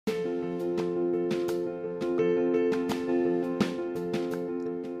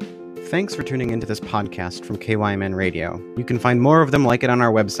Thanks for tuning into this podcast from KYMN Radio. You can find more of them like it on our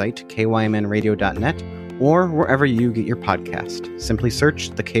website, kymnradio.net, or wherever you get your podcast. Simply search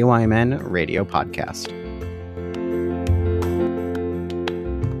the KYMN Radio Podcast.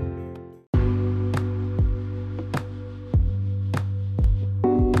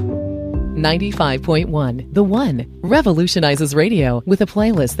 .1, The One, revolutionizes radio with a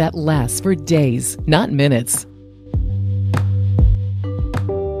playlist that lasts for days, not minutes.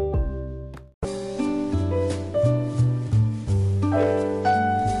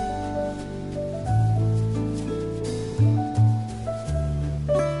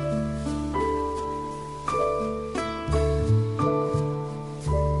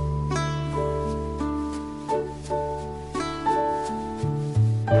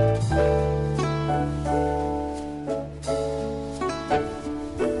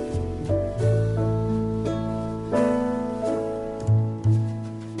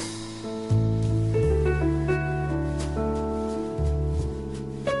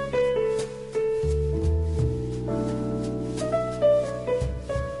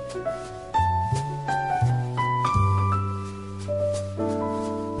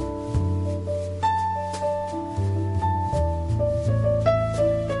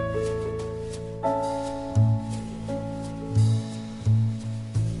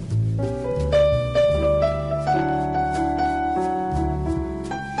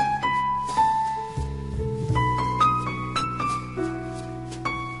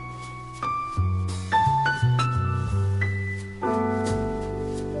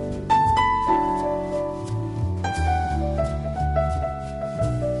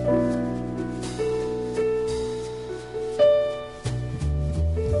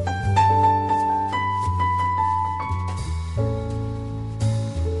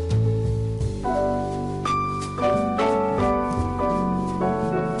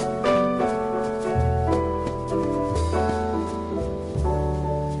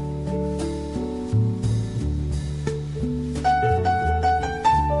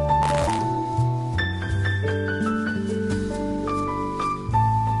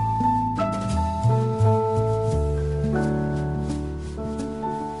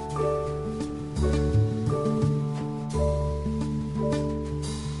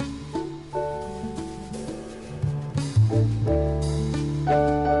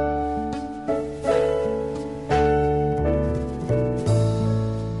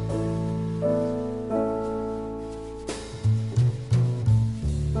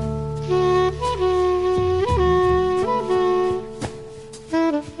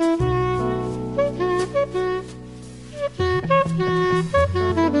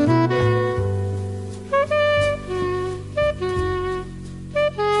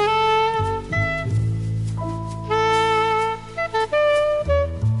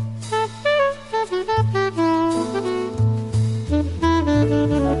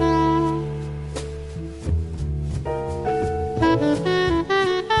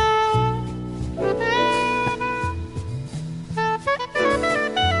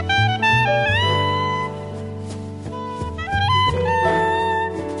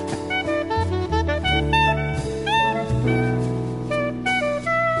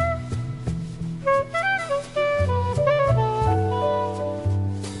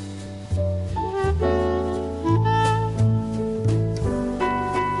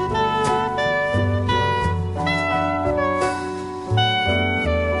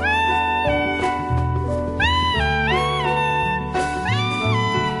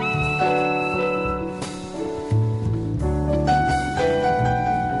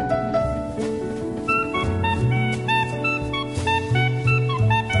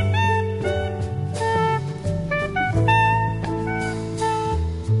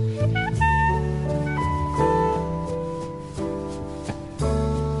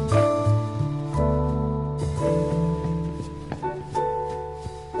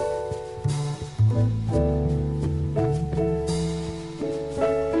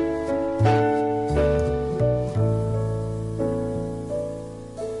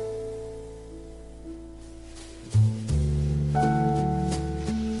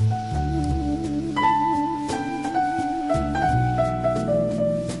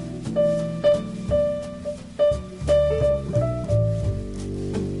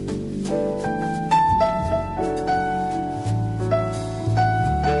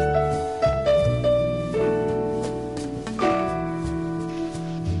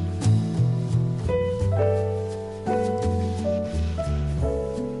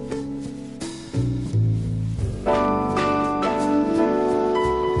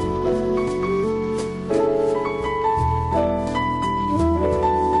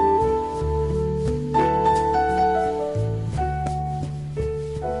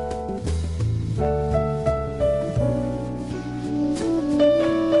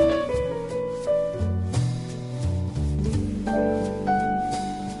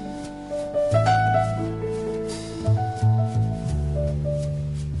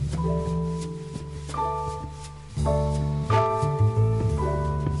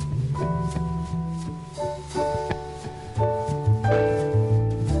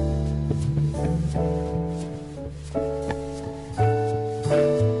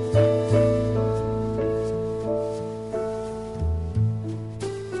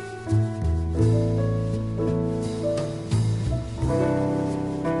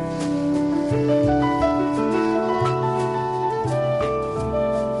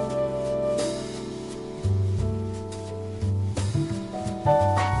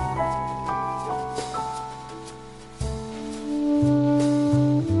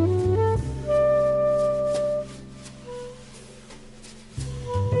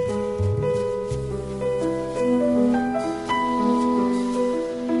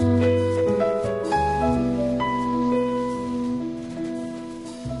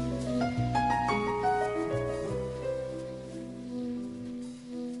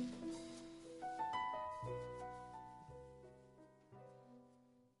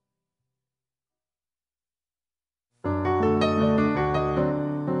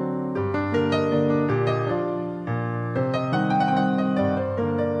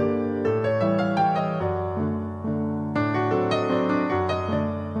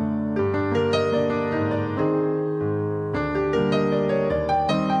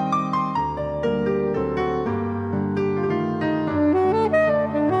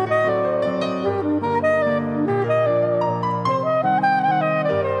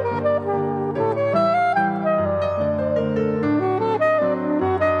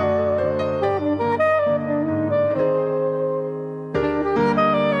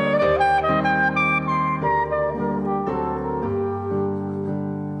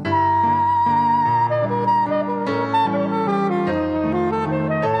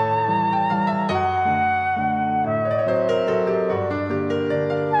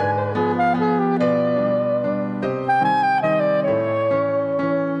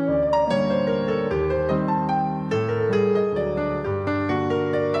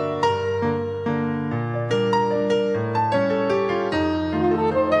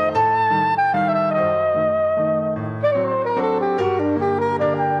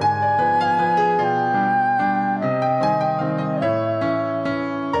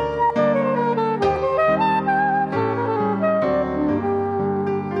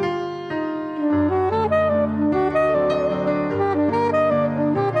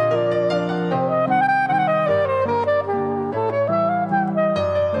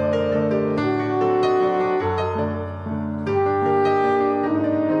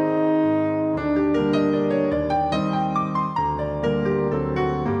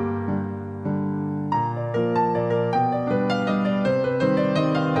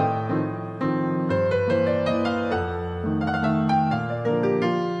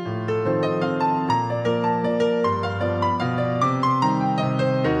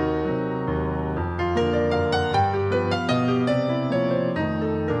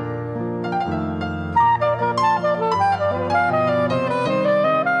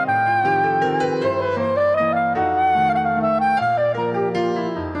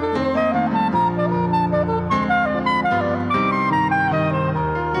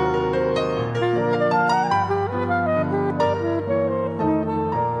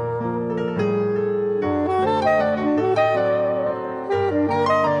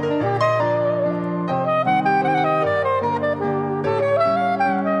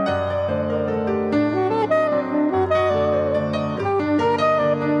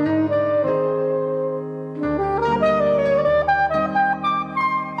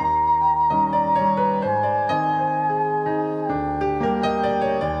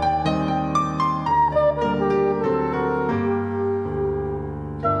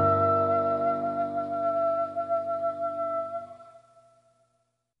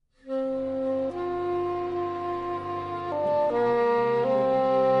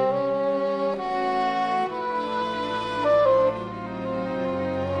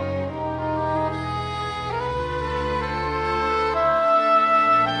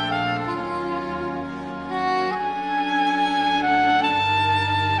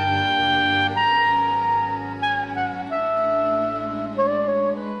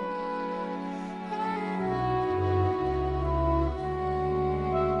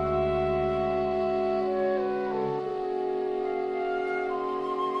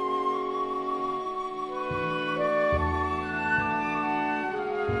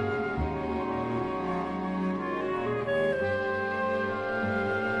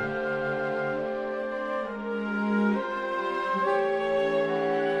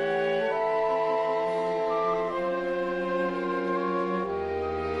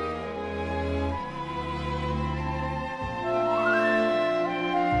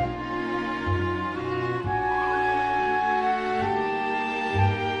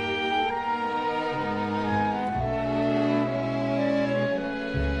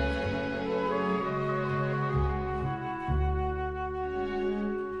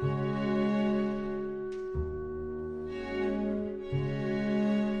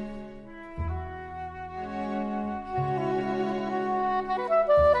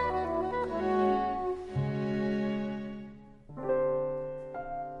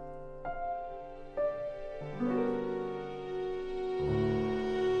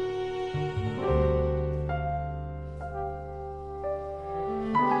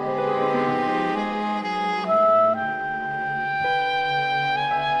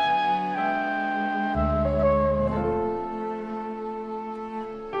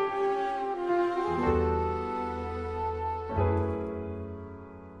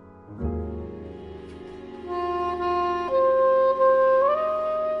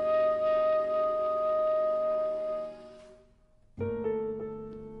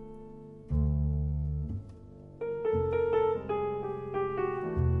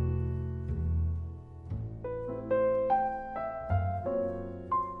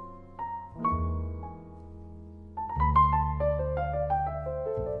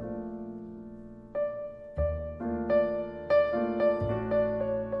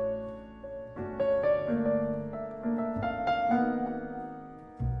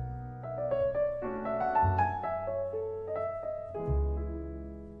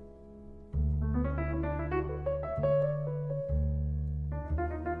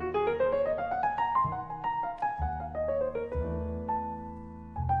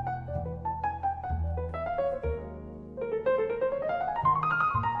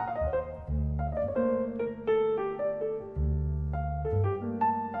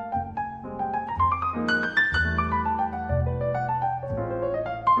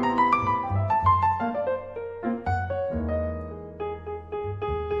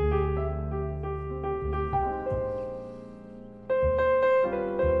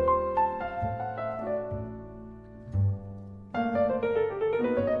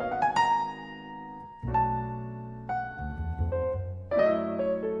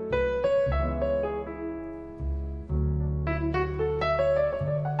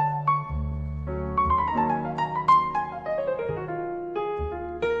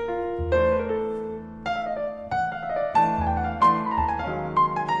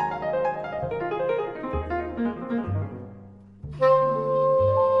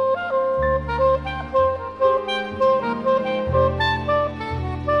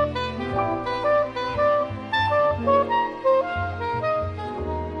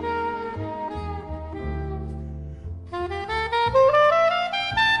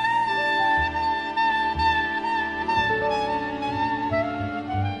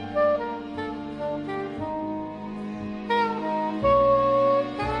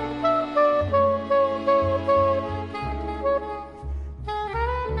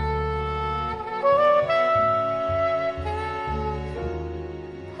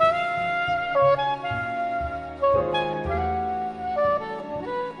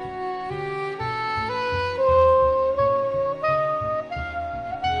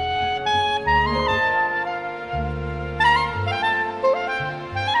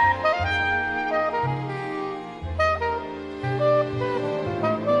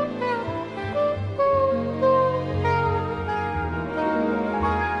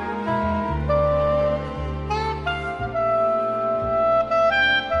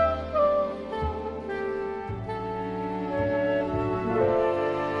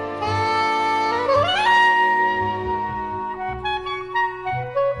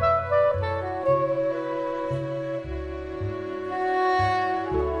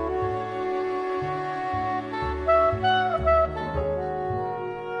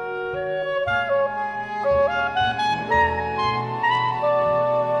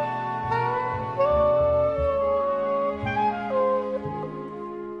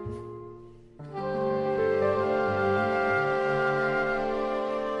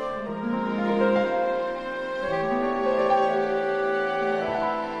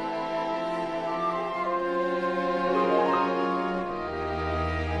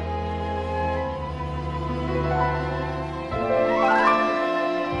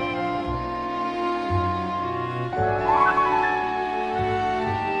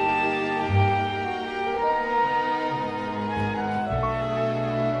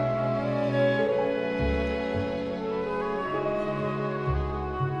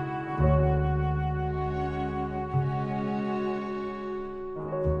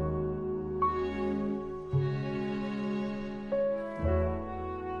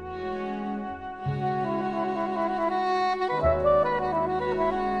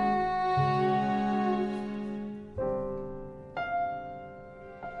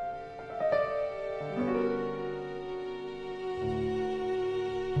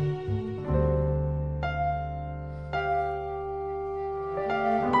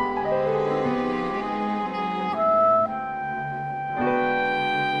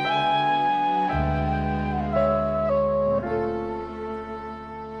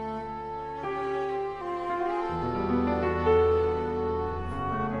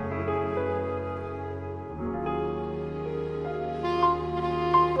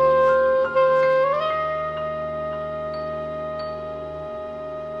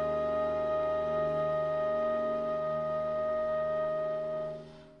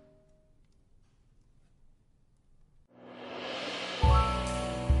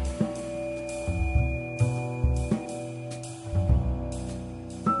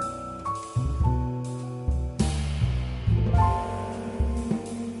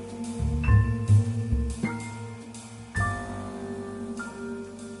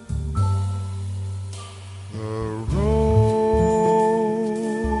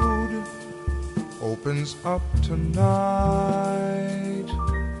 opens up tonight.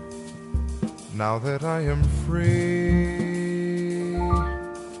 Now that I am free,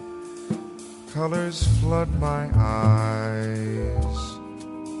 colors flood my eyes,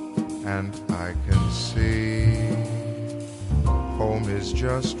 and I can see home is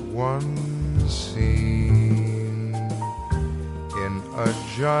just one scene in a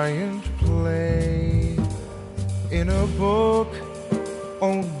giant play, in a book,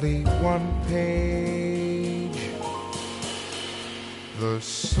 only one page. The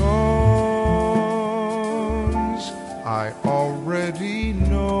songs I already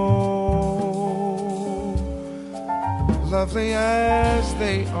know, lovely as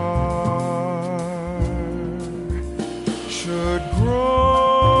they are, should grow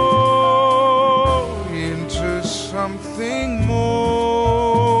into something more.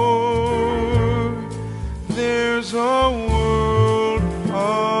 There's a world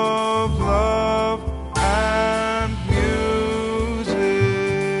of love and music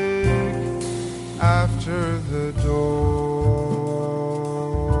after the door.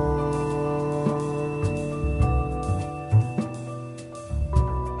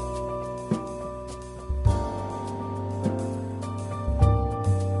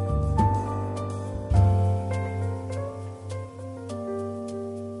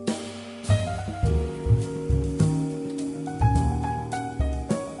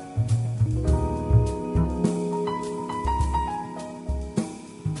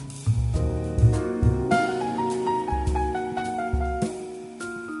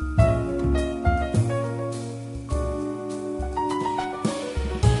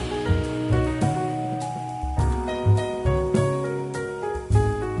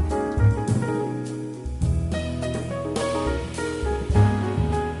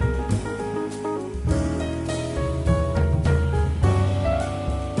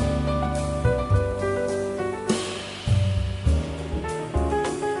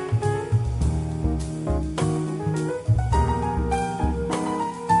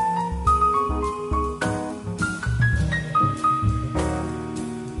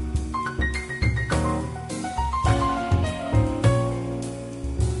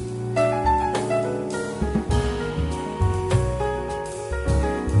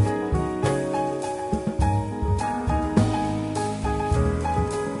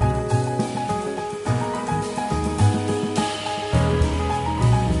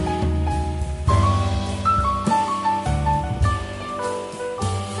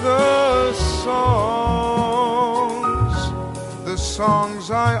 Songs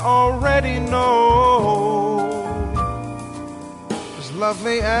I already know, as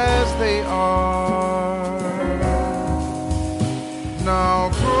lovely as they are, now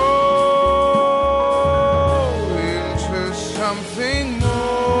grow into something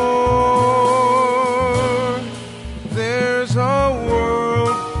more. There's a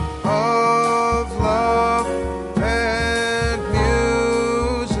world of love and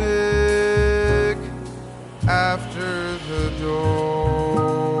music after the door.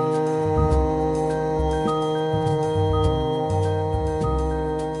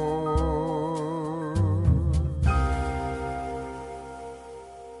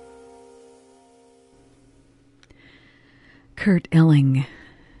 Kurt Elling,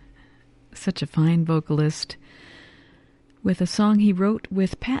 such a fine vocalist, with a song he wrote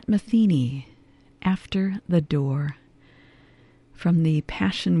with Pat Metheny, After the Door, from the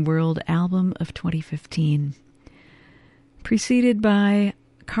Passion World album of 2015, preceded by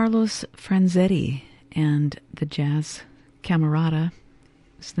Carlos Franzetti and the Jazz Camerata,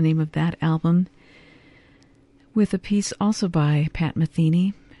 is the name of that album, with a piece also by Pat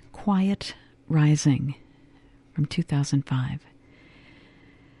Metheny, Quiet Rising, from 2005.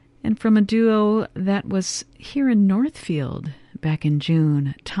 And from a duo that was here in Northfield back in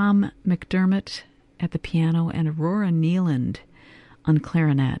June, Tom McDermott at the piano and Aurora Nealand on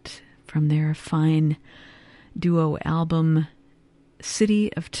clarinet, from their fine duo album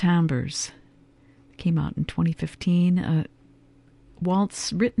City of Timbres. Came out in 2015, a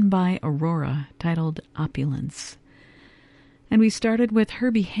waltz written by Aurora titled Opulence. And we started with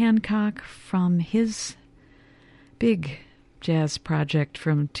Herbie Hancock from his big jazz project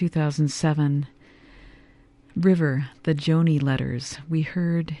from 2007, River, the Joni Letters. We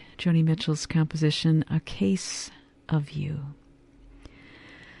heard Joni Mitchell's composition, A Case of You.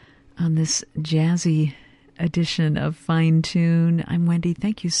 On this jazzy edition of Fine Tune, I'm Wendy.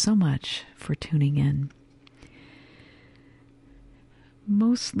 Thank you so much for tuning in.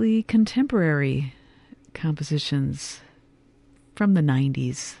 Mostly contemporary compositions from the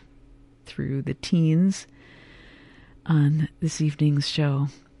 90s through the teens on this evening's show.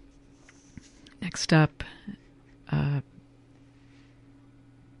 Next up,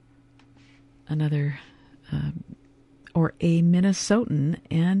 another, or a Minnesotan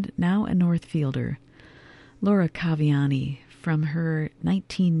and now a Northfielder, Laura Caviani, from her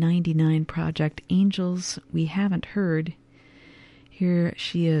 1999 project Angels We Haven't Heard. Here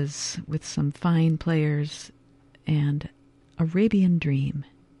she is with some fine players and Arabian Dream.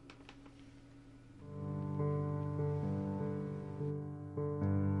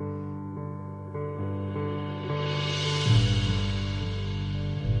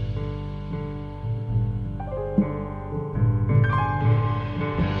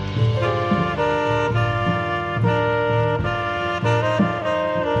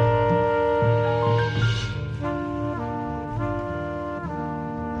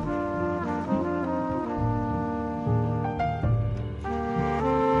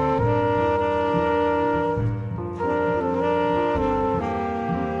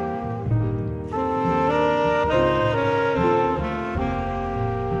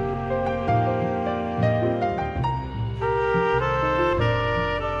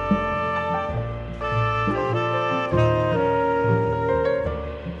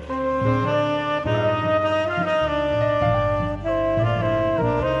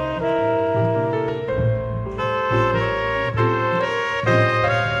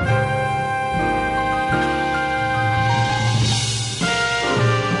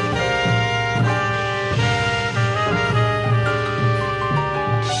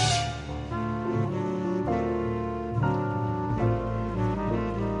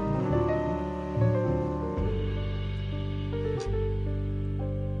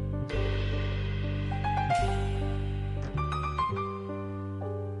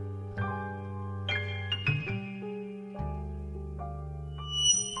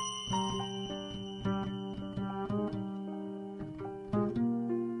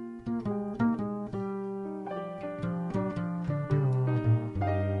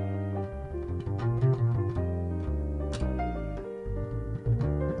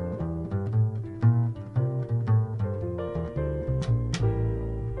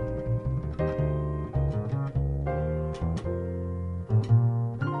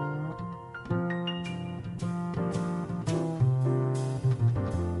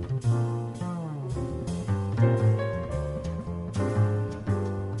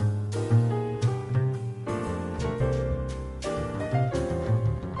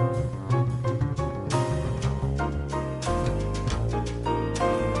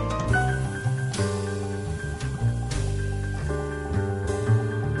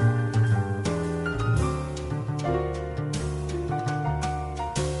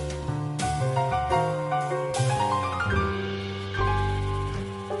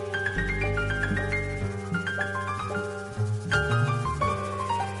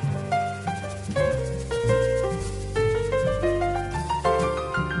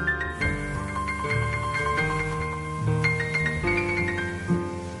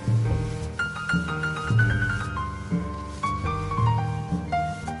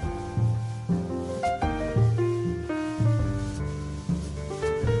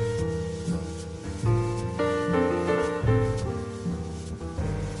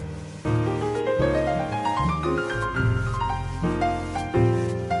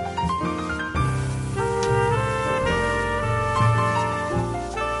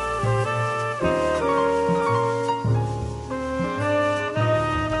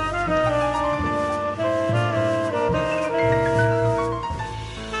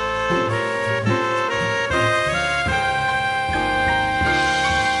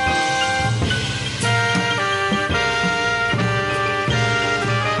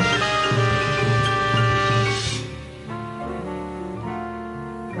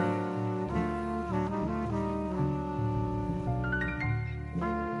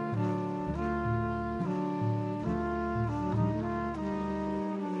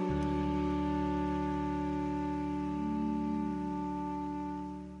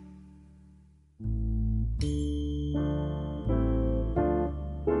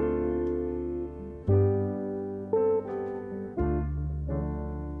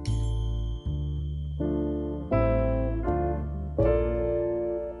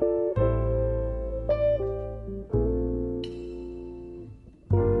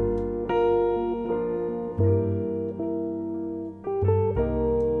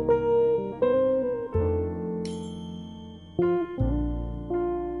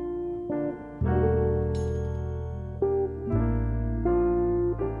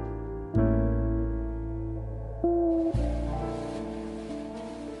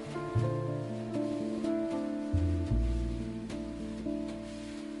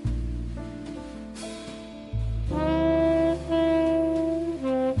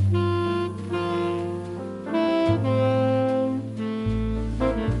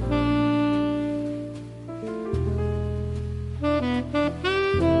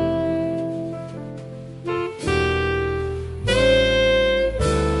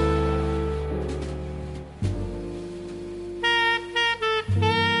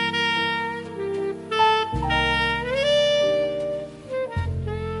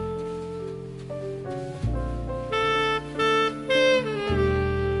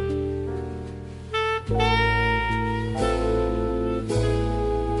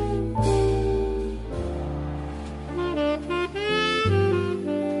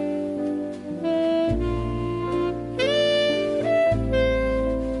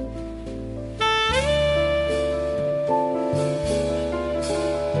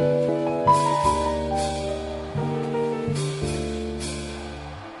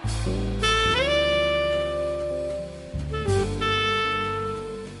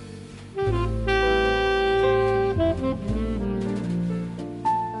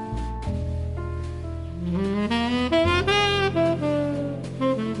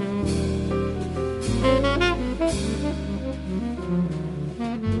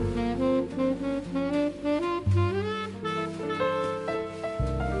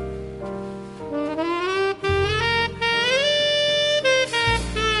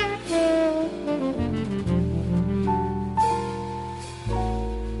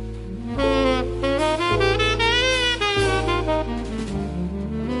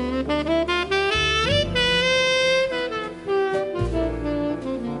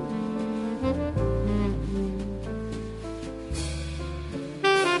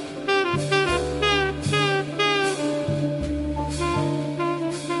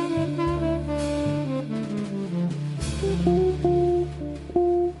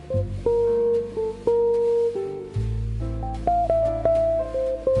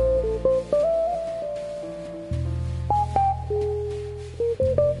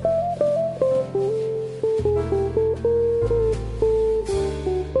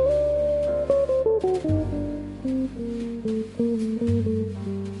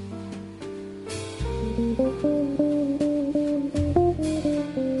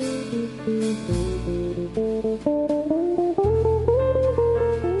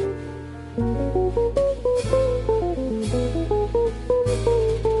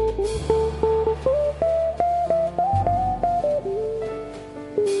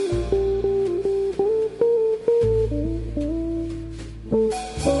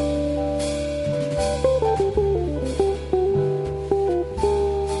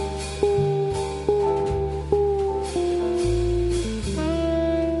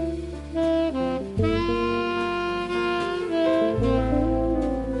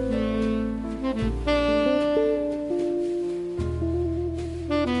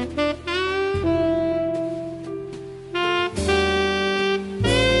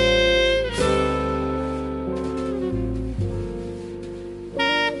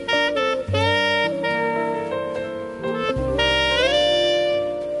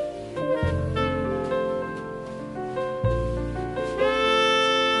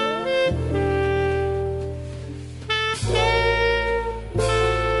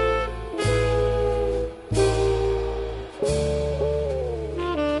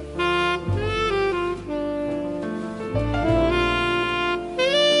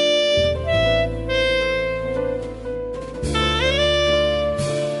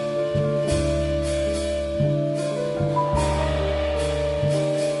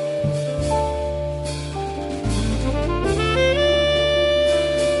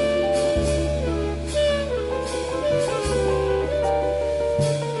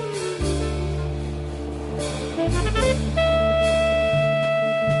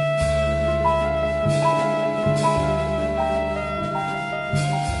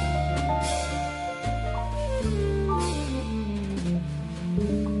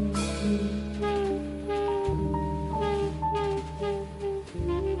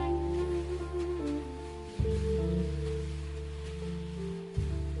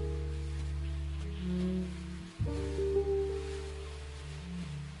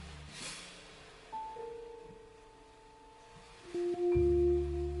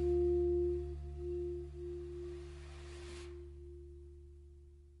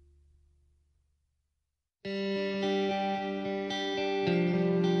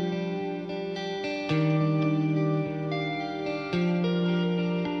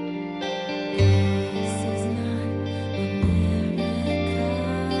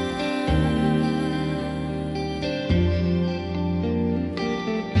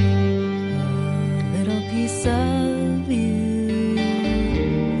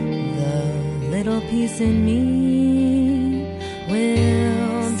 peace in me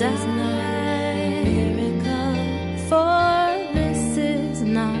will die. America, for this is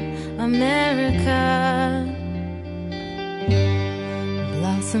not America.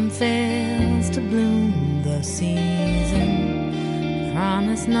 Blossom fails to bloom, the season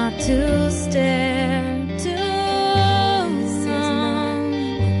promise not to stare too long.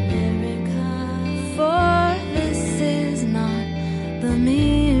 America, for this is not the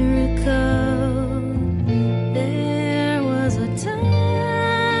miracle. There was a time,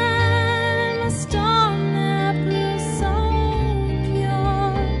 a storm that blew so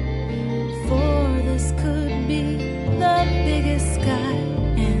pure, for this could be the biggest sky,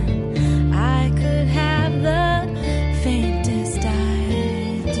 and I could have the faintest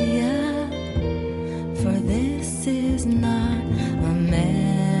idea,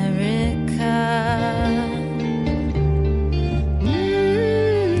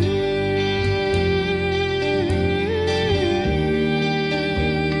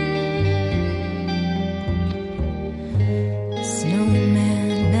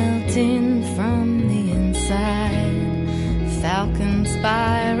 melting from the inside. Falcon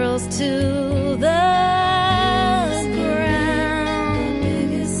spirals to the ground.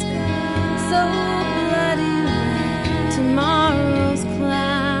 So bloody red, tomorrow's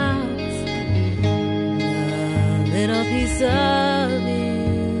clouds. The little piece of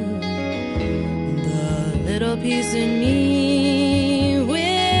you, the little piece in me will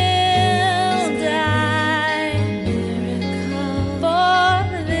die.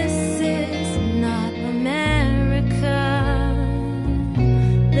 For this is not America.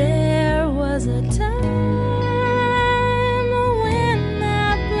 There was a time when I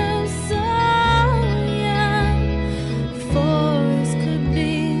blew so young. Forest could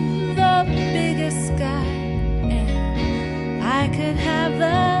be the biggest sky, and I could have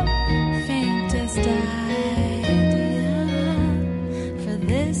the faintest idea. For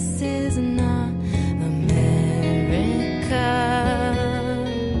this is not America.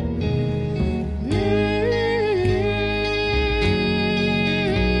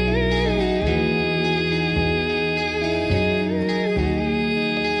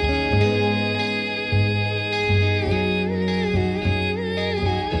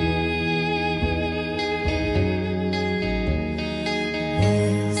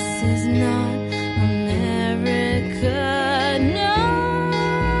 This is not America, no.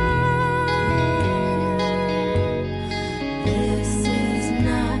 This is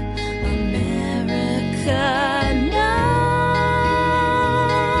not America, no.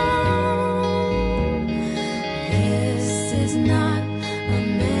 This is not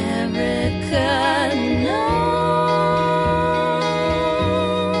America, no.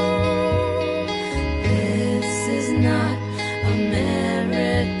 This is not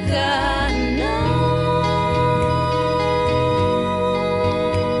America, no.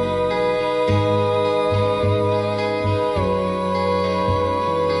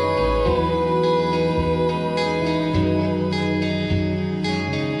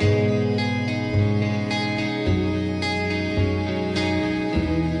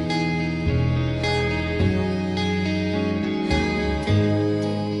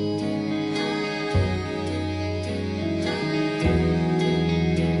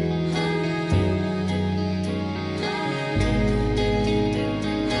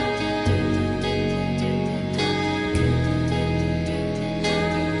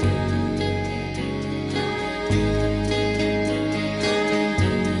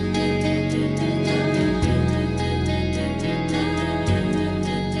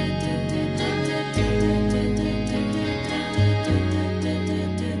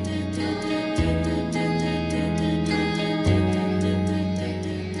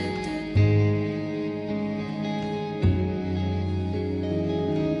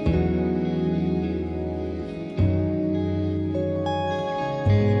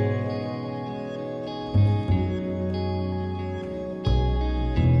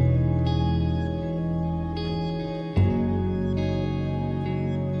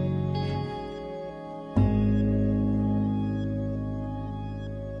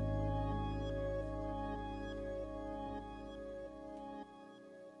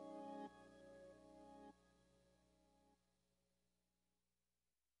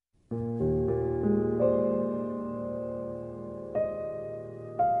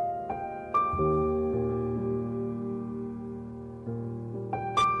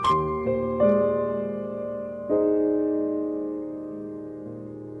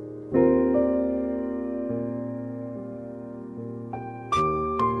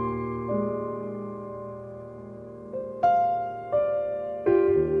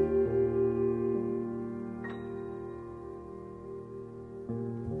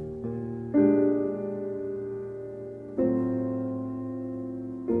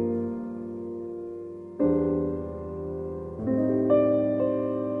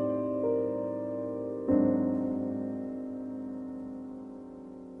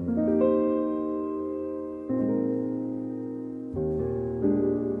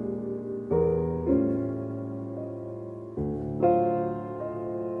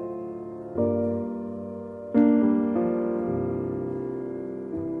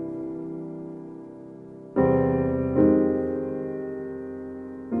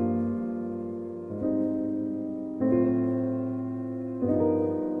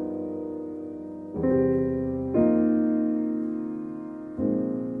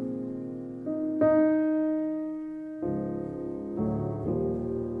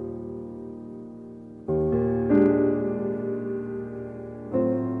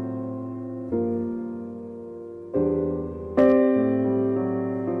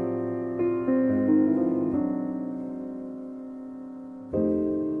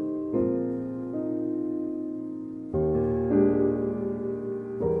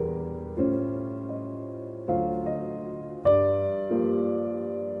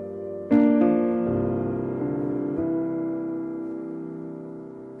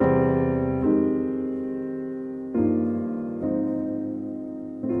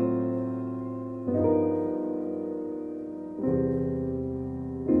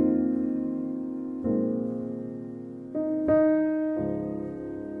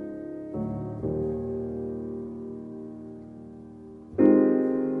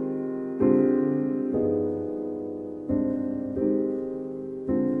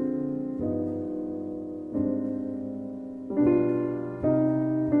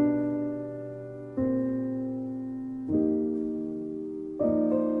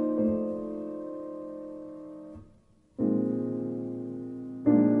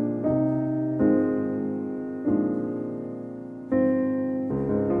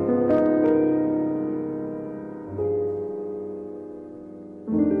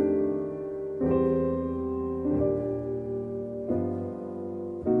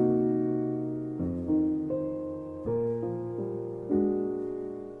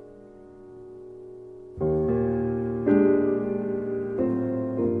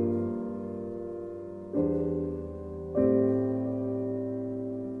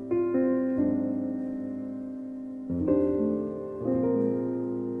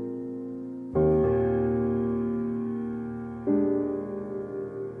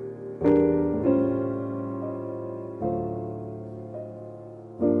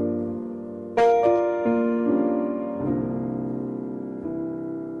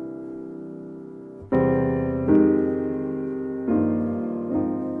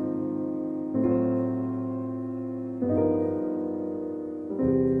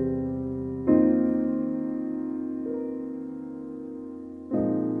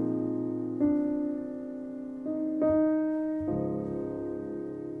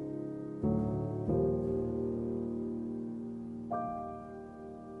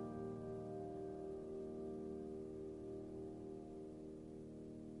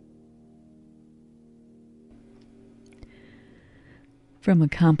 from a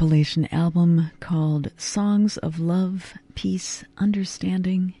compilation album called Songs of Love, Peace,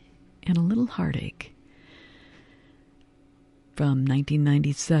 Understanding, and a Little Heartache. From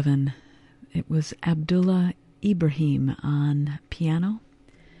 1997, it was Abdullah Ibrahim on piano,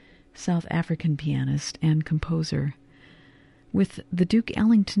 South African pianist and composer, with the Duke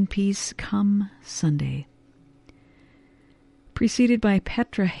Ellington piece Come Sunday. Preceded by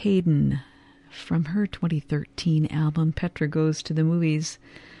Petra Haden from her 2013 album Petra Goes to the Movies.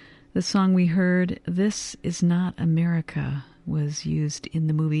 The song we heard, This Is Not America, was used in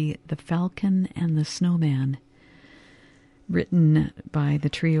the movie The Falcon and the Snowman, written by the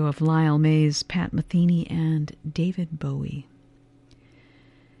trio of Lyle Mays, Pat Metheny, and David Bowie.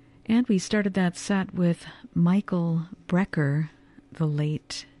 And we started that set with Michael Brecker, the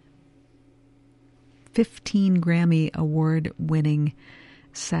late 15 Grammy Award-winning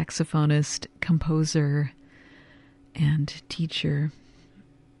saxophonist, composer, and teacher,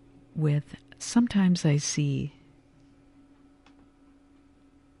 with Sometimes I See,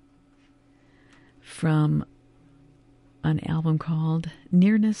 from an album called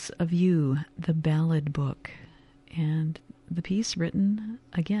Nearness of You, the Ballad Book, and the piece written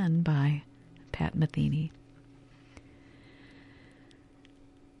again by Pat Metheny.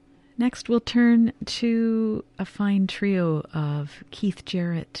 Next, we'll turn to a fine trio of Keith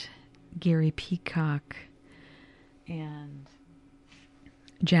Jarrett, Gary Peacock, and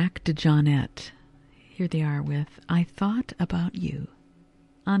Jack DeJohnette. Here they are with I Thought About You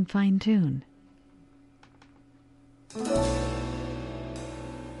on Fine Tune.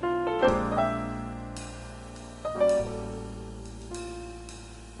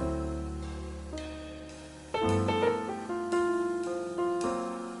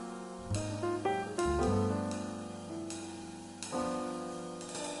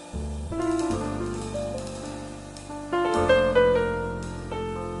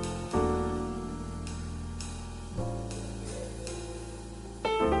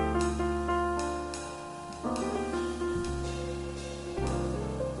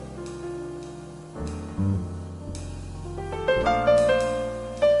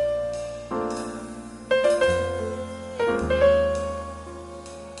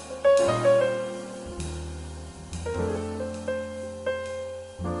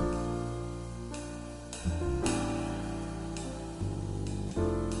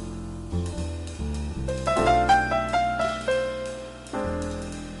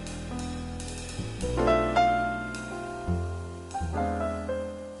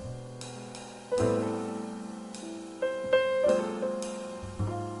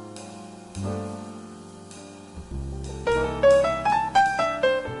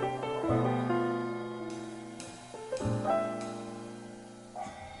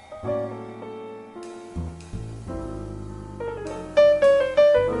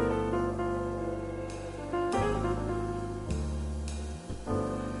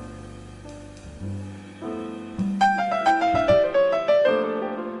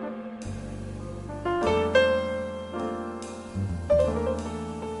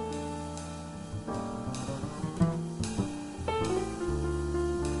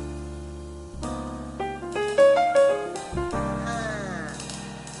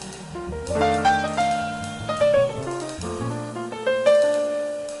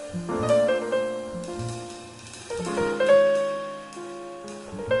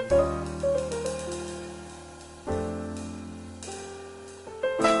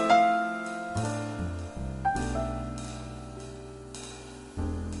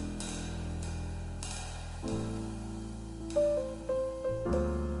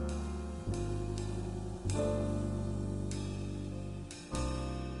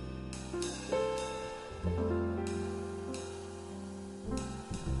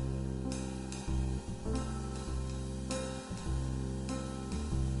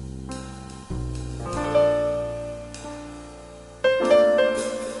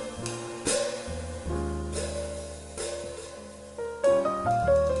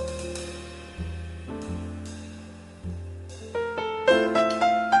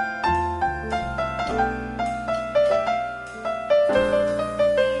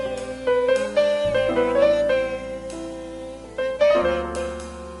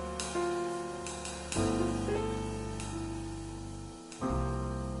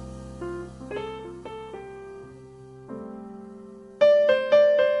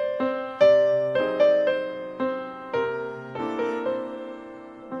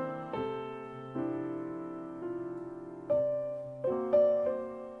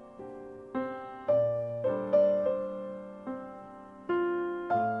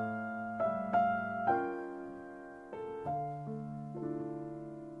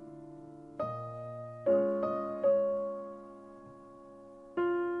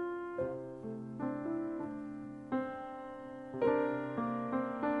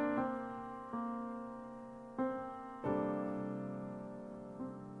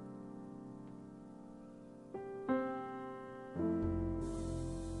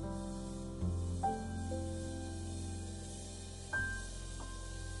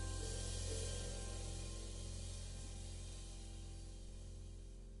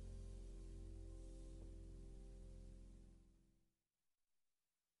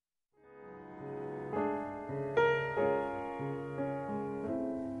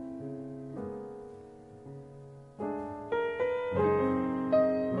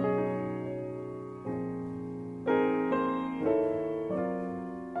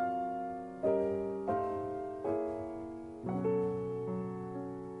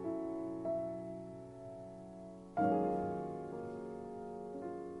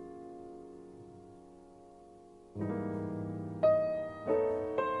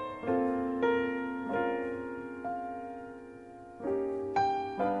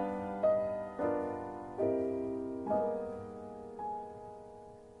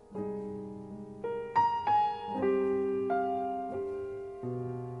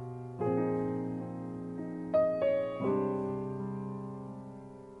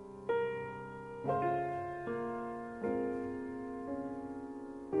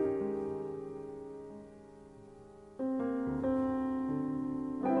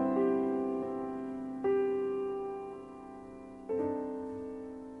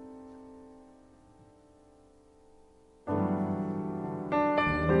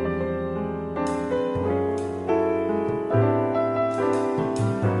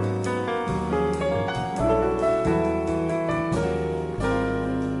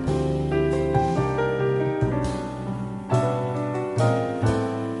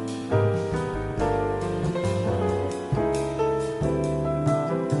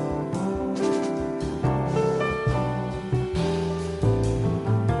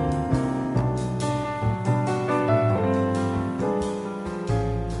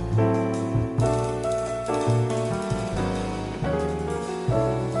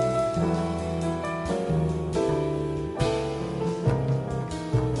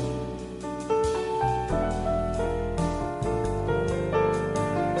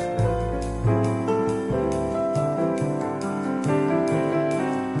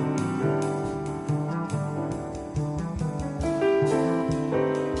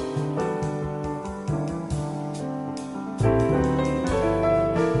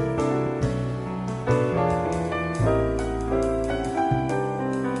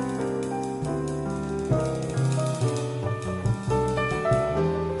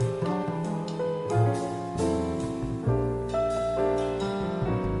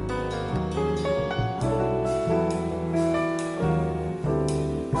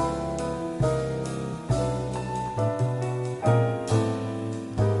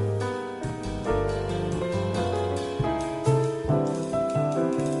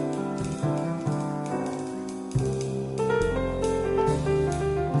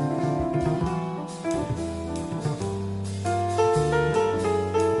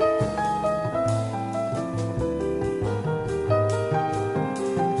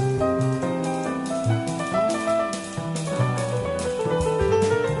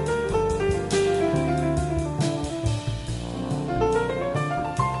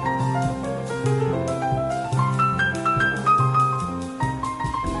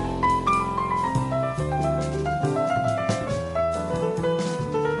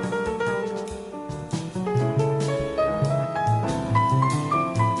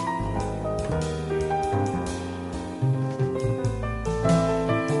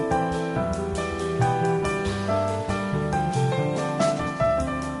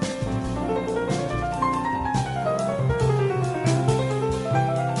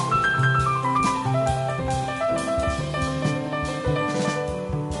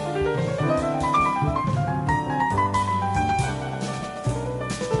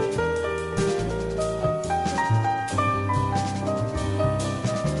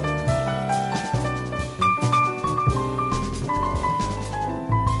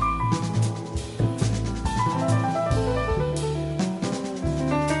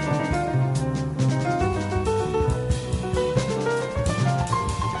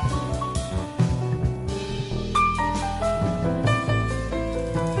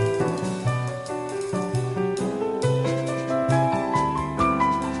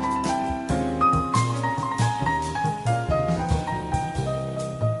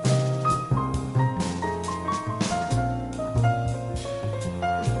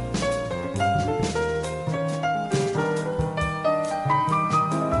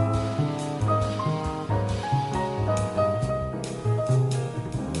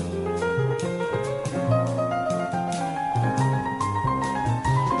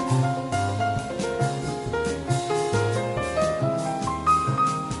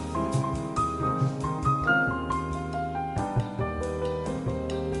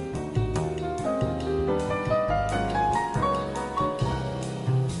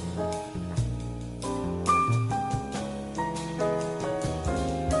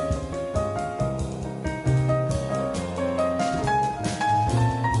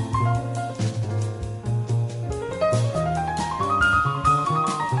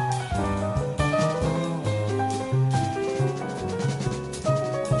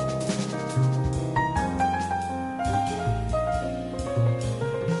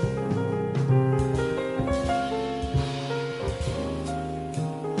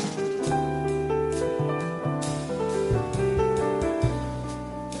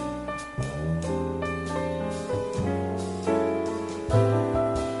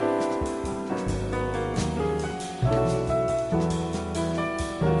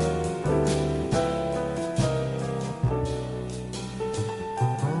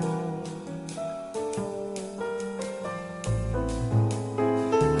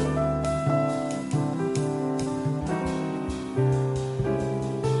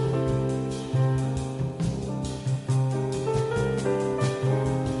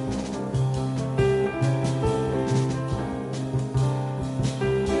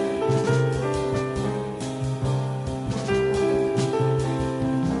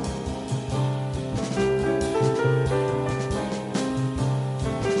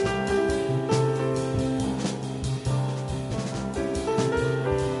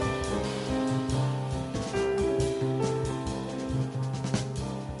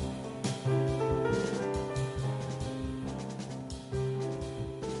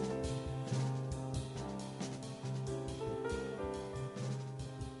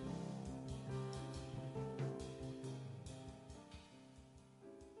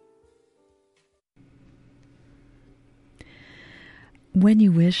 When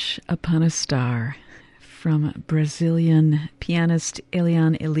You Wish Upon a Star from Brazilian pianist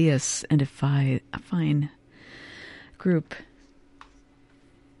Elian Elias and a fine group.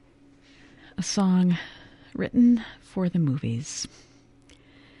 A song written for the movies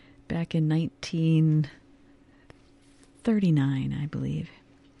back in 1939, I believe.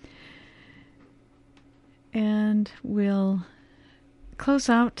 And we'll close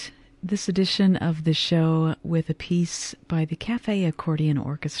out this edition of the show with a piece by the Cafe Accordion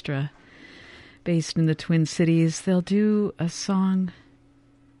Orchestra, based in the Twin Cities. They'll do a song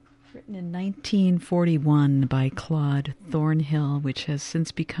written in 1941 by Claude Thornhill, which has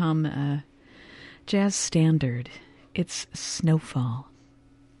since become a jazz standard. It's Snowfall.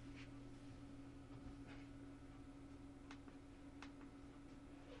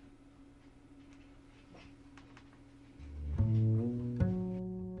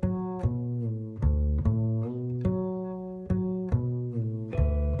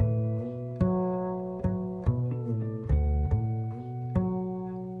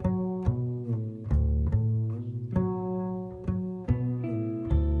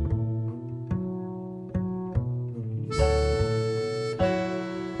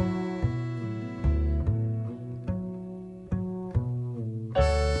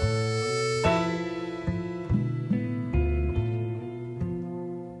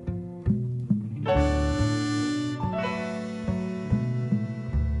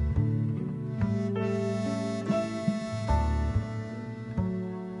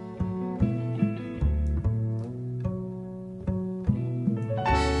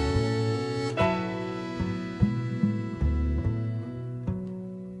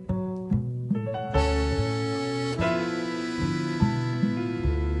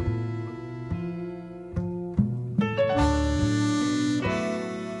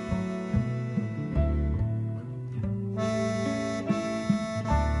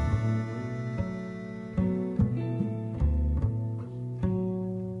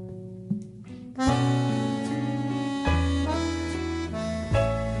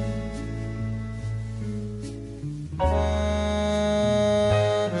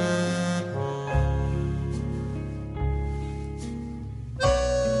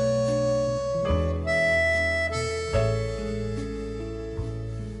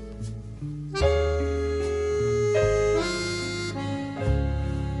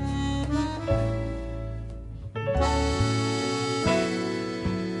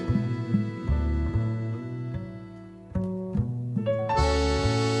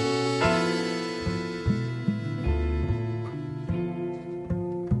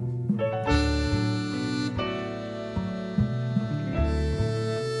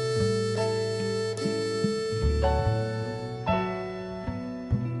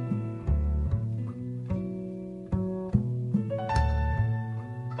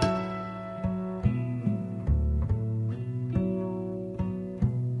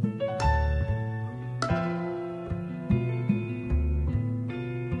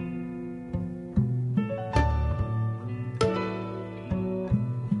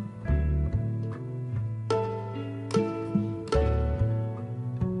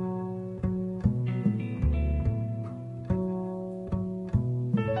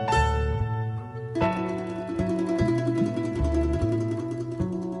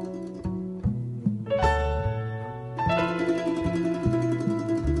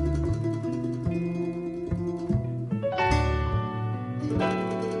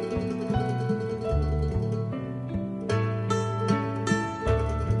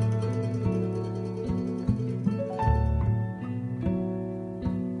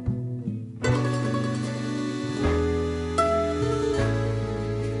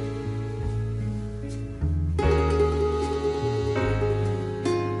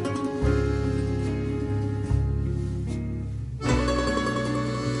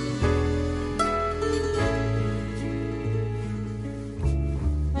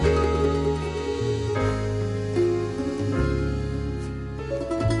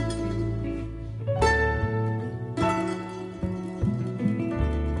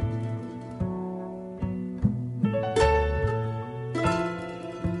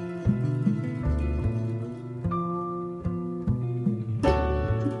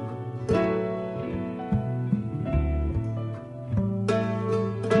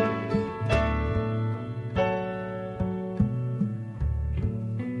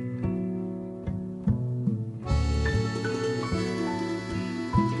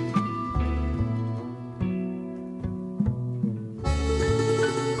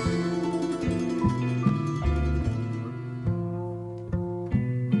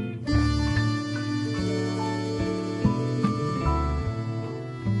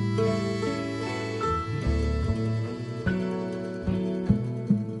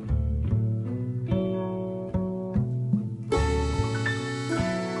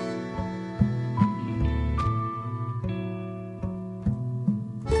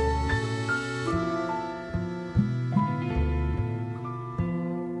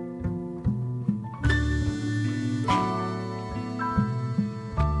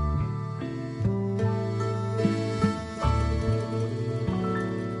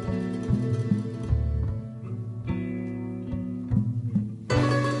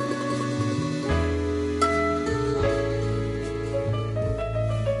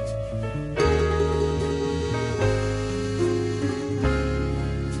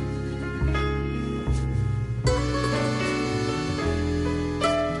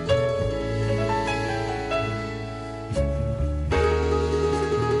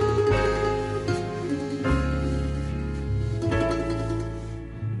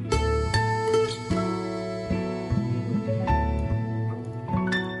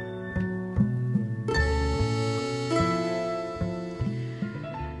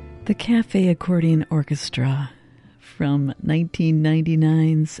 The Cafe Accordion Orchestra from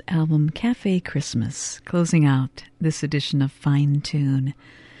 1999's album Cafe Christmas, closing out this edition of Fine Tune.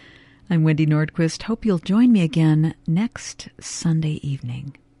 I'm Wendy Nordquist. Hope you'll join me again next Sunday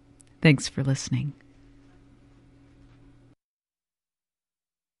evening. Thanks for listening.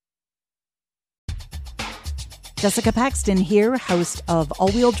 Jessica Paxton here, host of All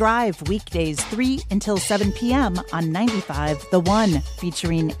Wheel Drive, weekdays 3 until 7 p.m. on 95 The One,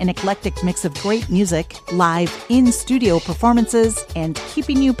 featuring an eclectic mix of great music, live in-studio performances, and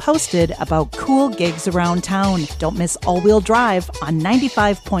keeping you posted about cool gigs around town. Don't miss All Wheel Drive on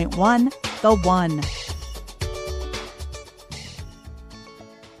 95.1 The One.